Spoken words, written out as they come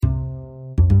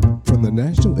From the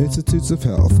National Institutes of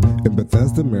Health in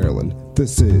Bethesda, Maryland,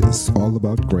 this is All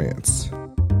About Grants.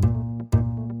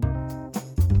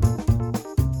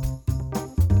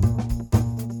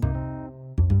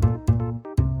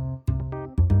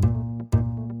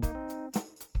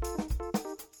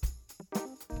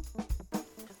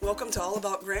 Welcome to All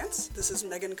About Grants. This is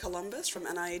Megan Columbus from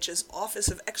NIH's Office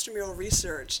of Extramural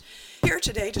Research, here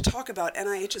today to talk about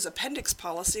NIH's appendix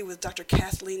policy with Dr.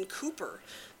 Kathleen Cooper,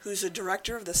 who's the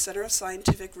director of the Center of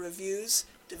Scientific Review's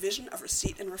Division of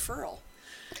Receipt and Referral.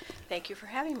 Thank you for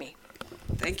having me.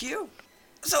 Thank you.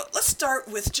 So let's start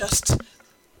with just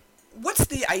what's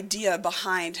the idea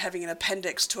behind having an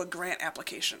appendix to a grant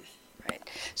application? Right.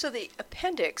 So the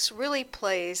appendix really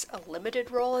plays a limited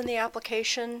role in the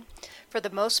application. For the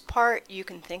most part, you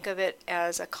can think of it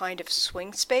as a kind of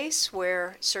swing space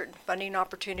where certain funding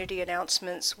opportunity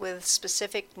announcements with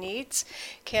specific needs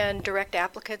can direct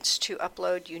applicants to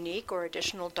upload unique or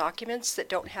additional documents that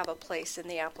don't have a place in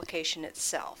the application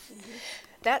itself. Mm-hmm.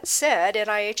 That said,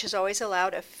 NIH has always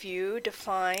allowed a few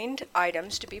defined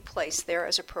items to be placed there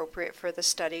as appropriate for the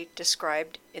study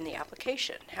described in the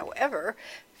application. However,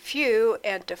 few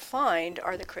and defined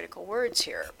are the critical words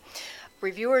here.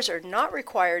 Reviewers are not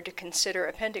required to consider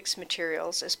appendix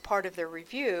materials as part of their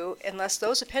review unless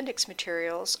those appendix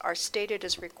materials are stated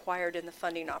as required in the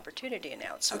funding opportunity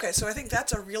announcement. Okay, so I think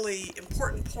that's a really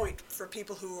important point for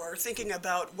people who are thinking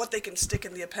about what they can stick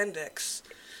in the appendix,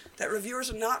 that reviewers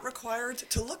are not required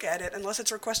to look at it unless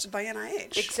it's requested by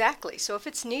NIH. Exactly. So if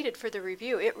it's needed for the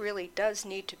review, it really does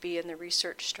need to be in the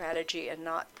research strategy and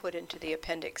not put into the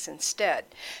appendix instead.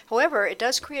 However, it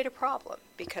does create a problem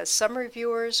because some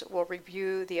reviewers will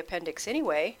review the appendix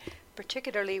anyway,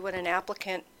 particularly when an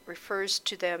applicant refers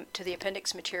to the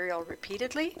appendix material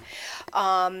repeatedly,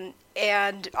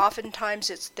 and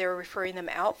oftentimes they're referring them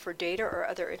out for data or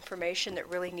other information that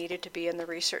really needed to be in the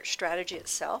research strategy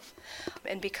itself.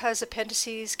 And because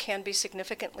appendices can be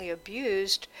significantly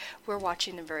abused, we're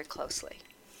watching them very closely.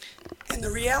 And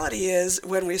the reality is,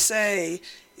 when we say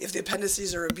if the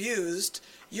appendices are abused,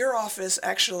 your office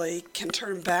actually can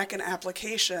turn back an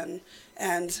application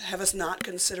and have us not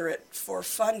consider it for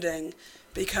funding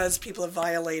because people have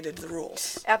violated the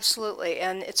rules. Absolutely,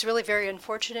 and it's really very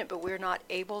unfortunate, but we're not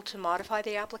able to modify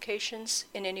the applications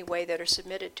in any way that are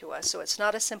submitted to us. So it's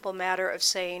not a simple matter of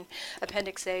saying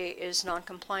Appendix A is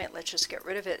non-compliant, let's just get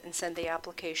rid of it and send the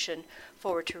application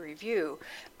forward to review.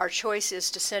 Our choice is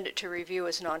to send it to review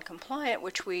as non-compliant,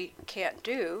 which we can't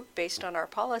do based on our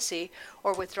policy,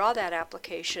 or withdraw that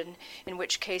application, in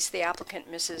which case the applicant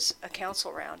misses a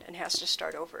council round and has to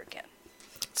start over again.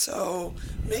 So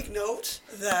make note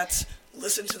that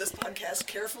listen to this podcast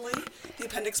carefully. The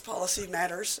appendix policy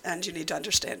matters, and you need to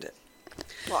understand it.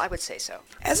 Well, I would say so.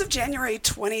 As of January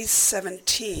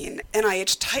 2017,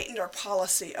 NIH tightened our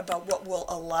policy about what we'll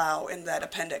allow in that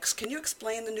appendix. Can you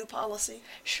explain the new policy?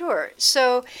 Sure.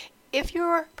 So if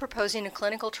you're proposing a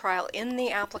clinical trial in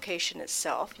the application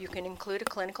itself, you can include a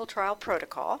clinical trial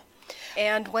protocol.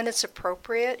 And when it's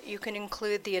appropriate, you can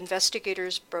include the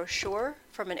investigator's brochure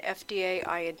from an FDA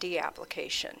IND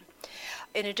application.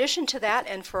 In addition to that,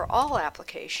 and for all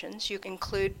applications, you can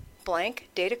include blank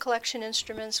data collection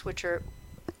instruments, which are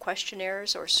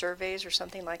questionnaires or surveys or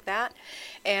something like that,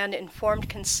 and informed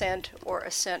consent or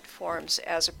assent forms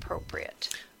as appropriate.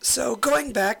 So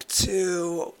going back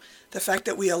to the fact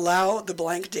that we allow the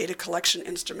blank data collection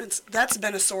instruments, that's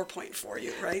been a sore point for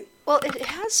you, right? Well, it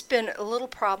has been a little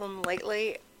problem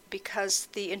lately because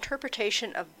the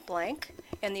interpretation of blank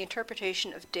and the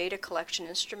interpretation of data collection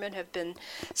instrument have been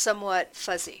somewhat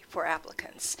fuzzy for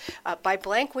applicants. By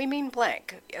blank, we mean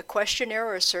blank. A questionnaire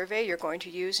or a survey you're going to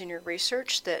use in your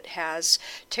research that has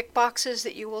tick boxes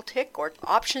that you will tick, or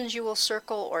options you will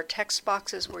circle, or text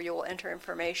boxes where you will enter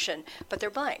information, but they're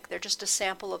blank. They're just a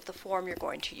sample of the form you're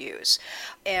going to use.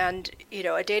 And,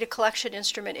 a data collection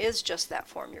instrument is just that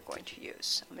form you're going to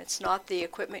use. It's not the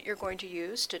equipment you're going to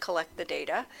use to collect the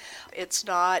data. It's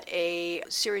not a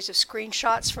series of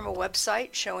screenshots from a website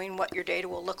showing what your data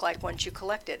will look like once you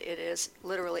collect it. It is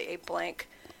literally a blank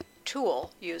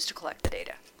tool used to collect the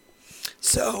data.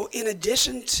 So in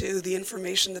addition to the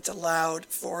information that's allowed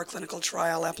for a clinical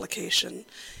trial application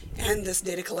and this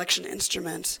data collection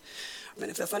instrument,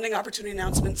 if the funding opportunity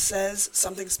announcement says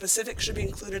something specific should be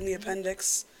included in the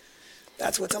appendix,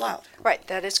 that's what's allowed. Right,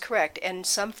 that is correct. And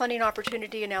some funding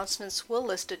opportunity announcements will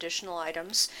list additional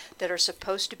items that are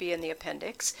supposed to be in the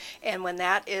appendix. And when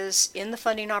that is in the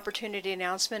funding opportunity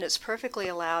announcement, it's perfectly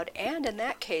allowed. And in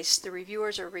that case, the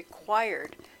reviewers are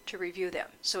required to review them.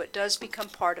 So it does become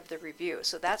part of the review.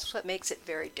 So that's what makes it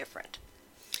very different.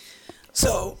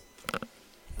 So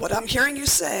What I'm hearing you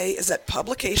say is that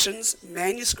publications,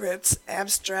 manuscripts,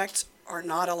 abstracts are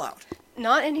not allowed.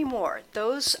 Not anymore.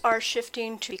 Those are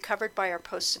shifting to be covered by our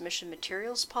post-submission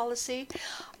materials policy,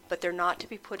 but they're not to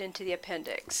be put into the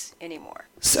appendix anymore.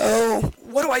 So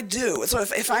what do I do? So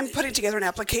if I'm putting together an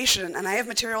application and I have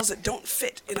materials that don't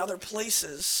fit in other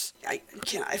places,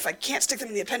 if I can't stick them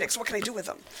in the appendix, what can I do with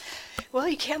them? Well,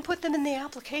 you can't put them in the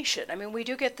application. I mean, we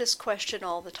do get this question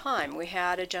all the time. We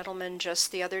had a gentleman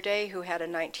just the other day who had a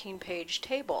 19-page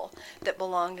table that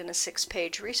belonged in a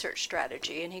 6-page research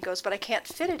strategy, and he goes, but I can't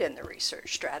fit it in the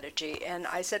research strategy. And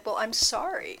I said, well, I'm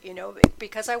sorry,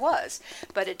 because I was,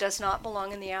 but it does not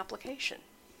belong in the application.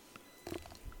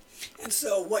 And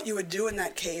so what you would do in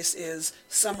that case is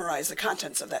summarize the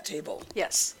contents of that table.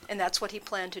 Yes, and that's what he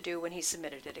planned to do when he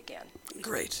submitted it again.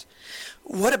 Great.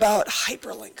 What about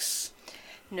hyperlinks?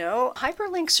 No,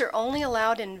 hyperlinks are only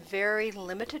allowed in very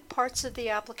limited parts of the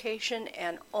application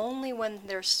and only when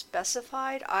they're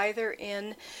specified either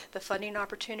in the funding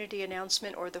opportunity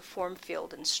announcement or the form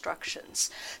field instructions.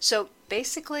 So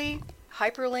basically,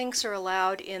 hyperlinks are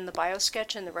allowed in the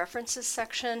biosketch and the references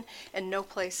section and no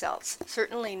place else,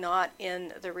 certainly not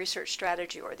in the research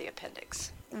strategy or the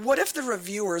appendix. What if the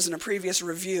reviewers in a previous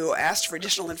review asked for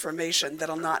additional information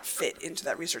that'll not fit into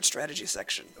that research strategy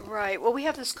section? Right. Well, we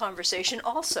have this conversation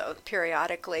also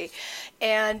periodically,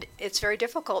 and it's very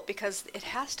difficult because it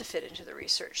has to fit into the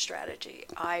research strategy.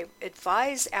 I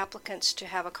advise applicants to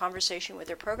have a conversation with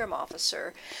their program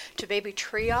officer to maybe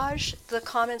triage the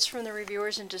comments from the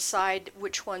reviewers and decide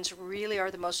which ones really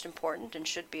are the most important and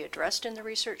should be addressed in the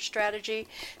research strategy,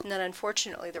 and then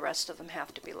unfortunately the rest of them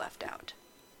have to be left out.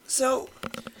 So,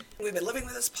 we've been living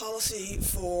with this policy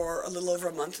for a little over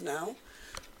a month now.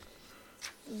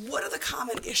 What are the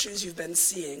common issues you've been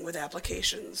seeing with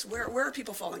applications? Where are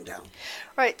people falling down?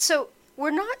 Right, so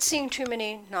we're not seeing too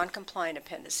many non-compliant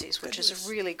appendices, which is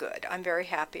really good. I'm very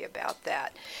happy about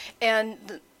that.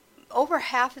 And over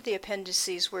half of the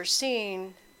appendices we're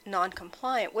seeing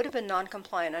non-compliant would have been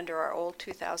non-compliant under our old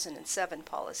 2007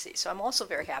 policy. So I'm also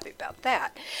very happy about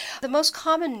that. The most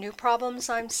common new problems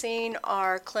I'm seeing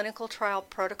are clinical trial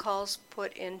protocols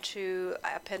put into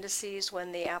appendices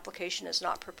when the application is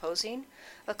not proposing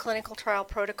a clinical trial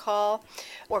protocol,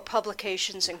 or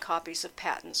publications and copies of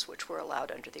patents, which were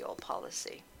allowed under the old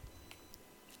policy.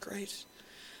 Great.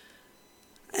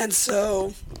 And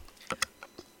so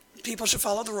people should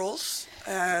follow the rules,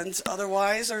 and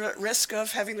otherwise are at risk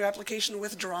of having their application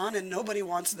withdrawn, and nobody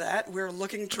wants that. We're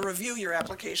looking to review your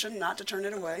application, not to turn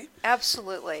it away.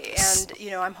 Absolutely. And,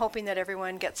 I'm hoping that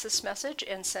everyone gets this message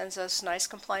and sends us nice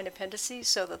compliant appendices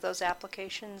so that those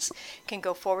applications can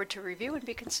go forward to review and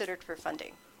be considered for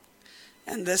funding.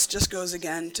 And this just goes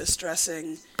again to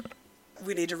stressing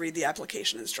we need to read the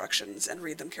application instructions and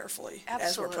read them carefully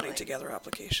as we're putting together our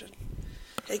application.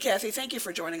 Hey, Kathy, thank you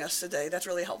for joining us today. That's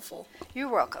really helpful. You're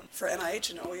welcome. For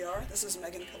NIH and OER, this is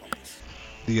Megan Columbus.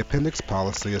 The appendix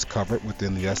policy is covered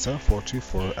within the SL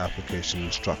 424 application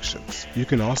instructions. You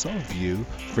can also view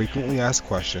frequently asked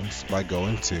questions by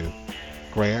going to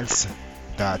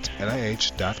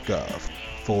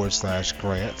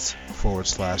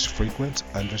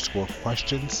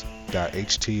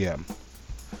grants.nih.gov/grants/frequent_questions.htm.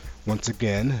 Once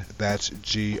again, that's